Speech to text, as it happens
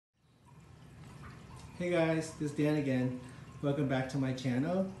Hey guys, this is Dan again. Welcome back to my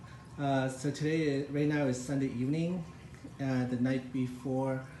channel. Right now is Sunday evening, the night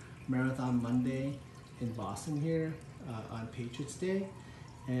before Marathon Monday in Boston here on Patriots Day,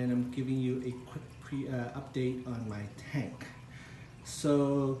 and I'm giving you a quick update on my tank.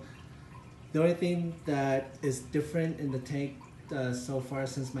 So the only thing that is different in the tank so far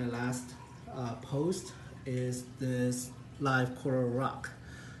since my last post is this live coral rock.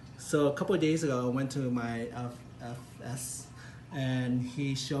 So a couple of days ago, I went to my FS and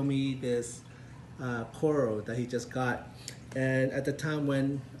he showed me this coral that he just got. And at the time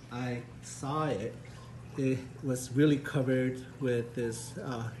when I saw it, it was really covered with this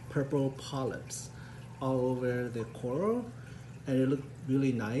purple polyps all over the coral, and it looked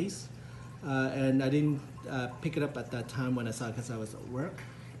really nice. And I didn't pick it up at that time when I saw it because I was at work.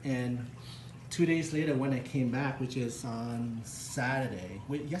 And 2 days later, when I came back, which is on Saturday,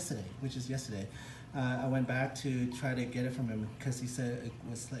 yesterday, I went back to try to get it from him because he said it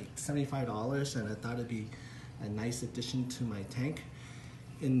was like $75, and I thought it'd be a nice addition to my tank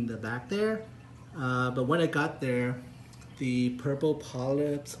in the back there. But when I got there, the purple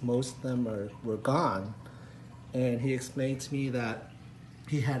polyps, most of them were gone. And he explained to me that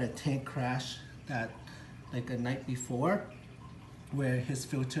he had a tank crash like a night before, where his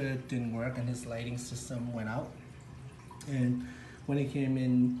filter didn't work and his lighting system went out. And when he came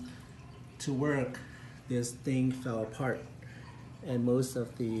in to work, this thing fell apart and most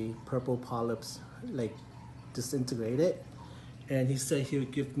of the purple polyps like disintegrated. And he said he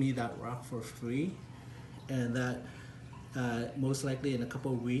would give me that rock for free, and that most likely in a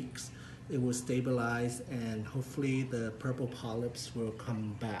couple of weeks it will stabilize and hopefully the purple polyps will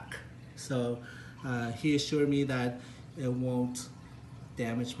come back. So he assured me that it won't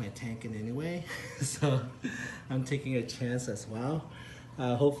damage my tank in any way. So I'm taking a chance as well.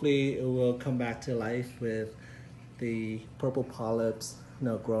 Hopefully it will come back to life with the purple polyps,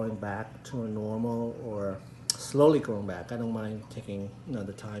 growing back to a normal or slowly growing back. I don't mind taking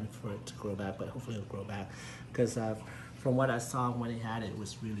the time for it to grow back, but hopefully it'll grow back, because from what I saw when he had it, it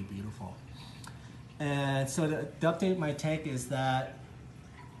was really beautiful. And so the update my tank is that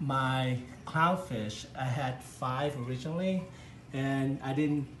my clownfish, I had 5 originally, and I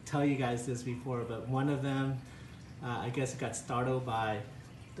didn't tell you guys this before, but one of them, I guess it got startled by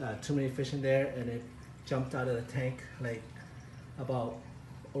too many fish in there, and it jumped out of the tank like about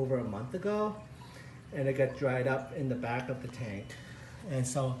over a month ago, and it got dried up in the back of the tank. And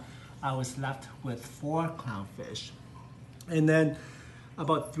so I was left with 4 clownfish. And then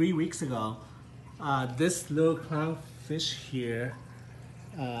about 3 weeks ago, this little clownfish here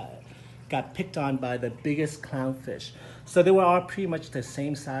got picked on by the biggest clownfish. So they were all pretty much the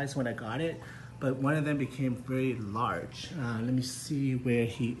same size when I got it, but one of them became very large. Let me see where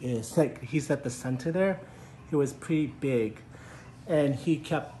he is. Like, he's at the center there. He was pretty big, and he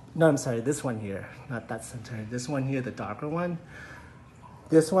kept, no, I'm sorry, this one here, not that center. This one here, the darker one.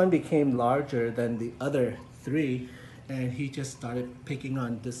 This one became larger than the other 3, and he just started picking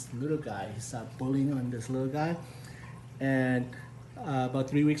on this little guy. He started bullying on this little guy. And about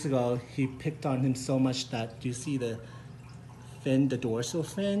 3 weeks ago, he picked on him so much that you see the fin, the dorsal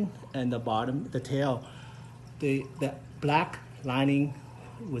fin, and the bottom, the tail, the black lining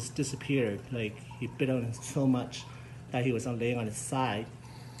was disappeared. Like, he bit on him so much that he was laying on his side.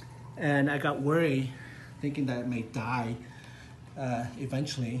 And I got worried, thinking that it may die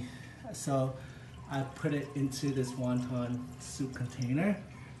eventually. So I put it into this wonton soup container,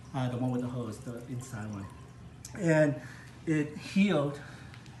 the one with the hose, the inside one. And it healed,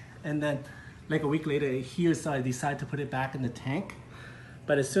 and then like a week later it healed, so I decided to put it back in the tank.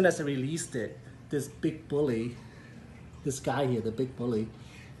 But as soon as I released it, this big bully, this guy here, the big bully,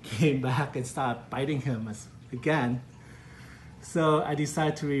 came back and started biting him again. So I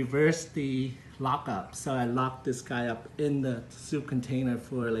decided to reverse the lockup. So I locked this guy up in the soup container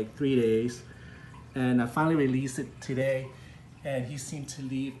for like 3 days, and I finally released it today, and he seemed to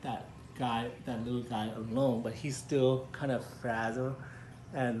leave that little guy alone, but he's still kind of frazzled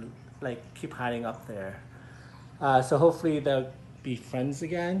and like keep hiding up there. So hopefully they'll be friends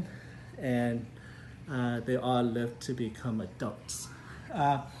again, and they all live to become adults.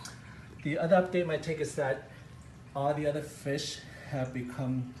 The other update my take is that all the other fish have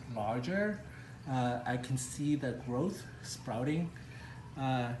become larger. I can see the growth sprouting.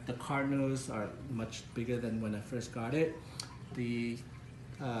 The cardinals are much bigger than when I first got it. The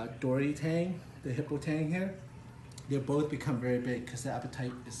dory tang, the hippo tang here, they both become very big because the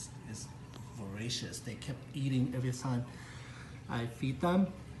appetite is voracious. They kept eating every time I feed them.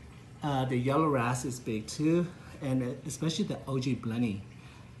 The yellow wrasse is big too, and especially the OG blenny.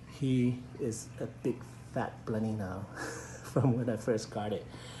 he is a big fat bunny now from when I first got it.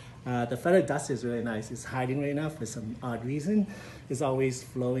 The feather dust is really nice. It's hiding right now for some odd reason. It's always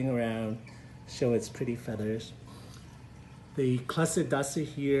flowing around, show its pretty feathers. The cluster duster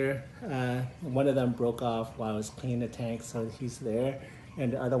here, one of them broke off while I was cleaning the tank, so he's there.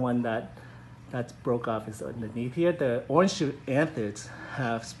 And the other one that's broke off is underneath here. The orange shoe anthers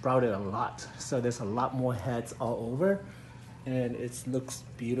have sprouted a lot, so there's a lot more heads all over, and it looks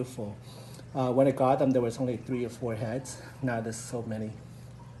beautiful. When I got them, there was only 3 or 4 heads. Now there's so many.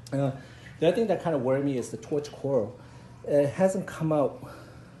 The other thing that kind of worried me is the torch coral. It hasn't come out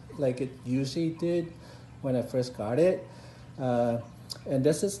like it usually did when I first got it. And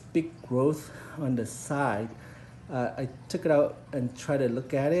there's this big growth on the side. I took it out and tried to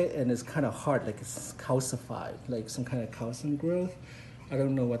look at it, and it's kind of hard, like it's calcified, like some kind of calcium growth. I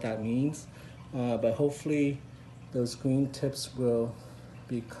don't know what that means, but hopefully those green tips will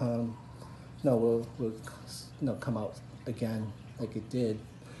become, will come out again like it did.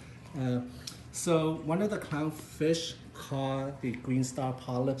 So one of the clownfish called the green star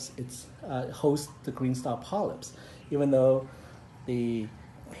polyps, it's hosts the green star polyps, even though the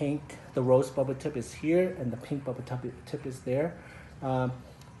rose bubble tip is here and the pink bubble tip is there.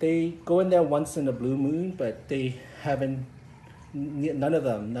 They go in there once in a blue moon, but they haven't, none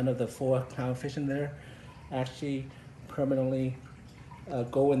of the 4 clownfish in there actually permanently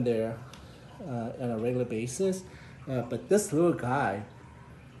go in there on a regular basis. But this little guy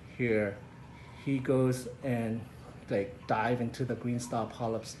here, he goes and like dive into the green star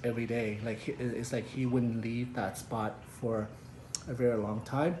polyps every day. Like it's like he wouldn't leave that spot for a very long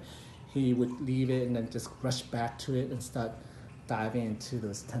time. He would leave it and then just rush back to it and start diving into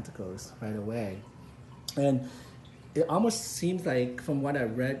those tentacles right away. And it almost seems like, from what I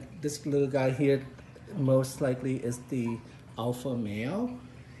read, this little guy here most likely is the alpha male,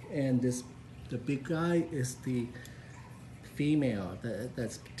 and the big guy is the female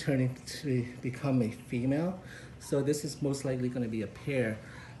that's turning to become a female. So this is most likely going to be a pair.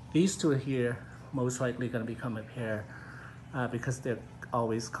 These two here most likely going to become a pair because they're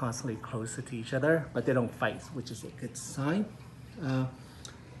always constantly closer to each other, but they don't fight, which is a good sign.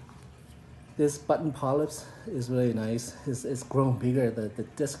 This button polyps is really nice. It's grown bigger. The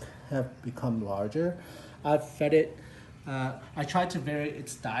discs have become larger. I've fed it. I tried to vary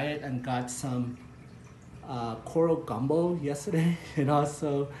its diet and got some coral gumbo yesterday, and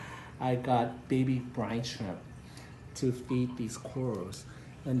also I got baby brine shrimp to feed these corals,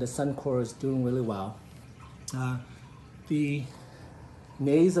 and the sun coral is doing really well. The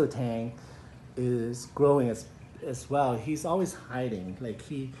nasal tang is growing as well. He's always hiding, like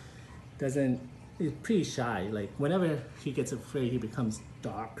he's pretty shy. Like whenever he gets afraid, he becomes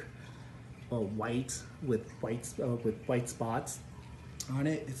dark or white with white spots on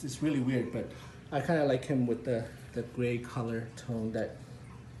it. It's really weird, but I kind of like him with the gray color tone that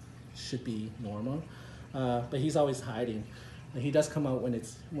should be normal. But he's always hiding. He does come out when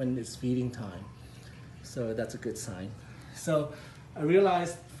it's feeding time, so that's a good sign. So I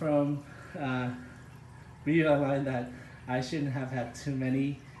realized from reading online that I shouldn't have had too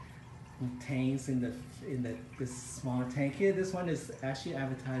many tanks in this small tank here. This one is actually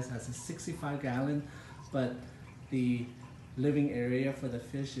advertised as a 65-gallon, but the living area for the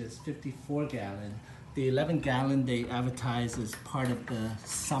fish is 54-gallon. The 11-gallon they advertise as part of the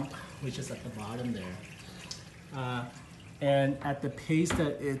sump, which is at the bottom there. And at the pace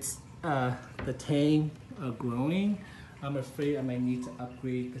that it's the tank growing, I'm afraid I might need to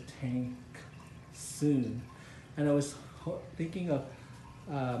upgrade the tank soon. And I was thinking of,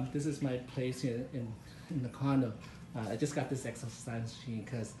 this is my place here in the condo. I just got this exercise machine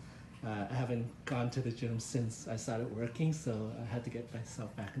because I haven't gone to the gym since I started working, so I had to get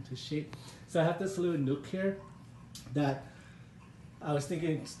myself back into shape. So I have this little nook here that I was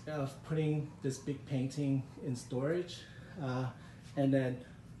thinking of putting this big painting in storage, and then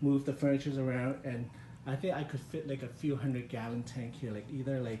move the furniture around, and I think I could fit like a few 100-gallon tank here, like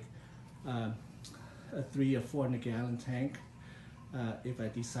either like a 300 or 400-gallon tank if I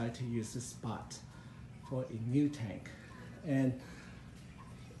decide to use this spot for a new tank. And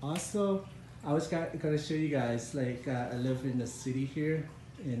also, I was gonna show you guys, like I live in the city here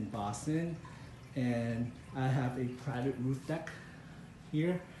in Boston, and I have a private roof deck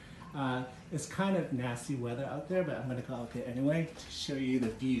here. It's kind of nasty weather out there, but I'm gonna go out there anyway to show you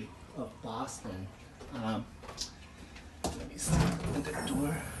the view of Boston. Let me see the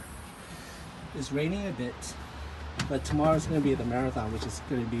door. It's raining a bit, but tomorrow's gonna be the marathon, which is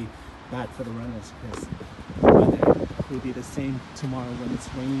gonna be bad for the runners because the weather will be the same tomorrow when it's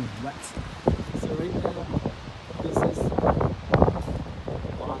raining and wet. So right now, this is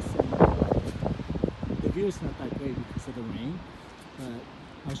Boston. view is not that great because of the rain,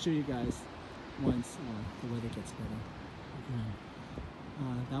 but I'll show you guys once the weather gets better.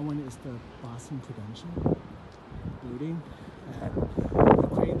 Again, that one is the Boston Prudential building.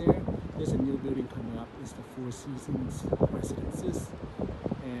 Right there, there's a new building coming up. It's the Four Seasons Residences,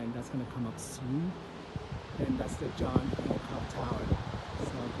 and that's going to come up soon. And that's the John Hancock Tower.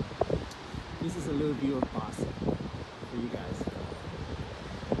 So this is a little view of Boston for you guys.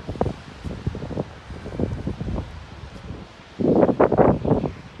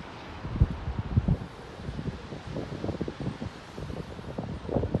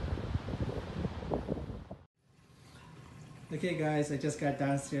 Okay guys, I just got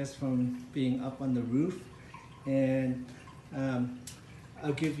downstairs from being up on the roof, and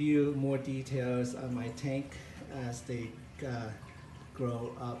I'll give you more details on my tank as they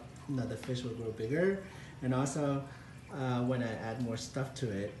grow up. The fish will grow bigger, and also when I add more stuff to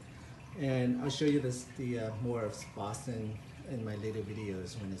it. And I'll show you the more of Boston in my later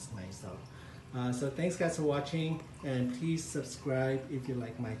videos when it's nice out. So thanks guys for watching, and please subscribe if you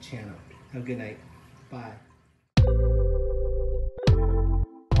like my channel. Have a good night. Bye.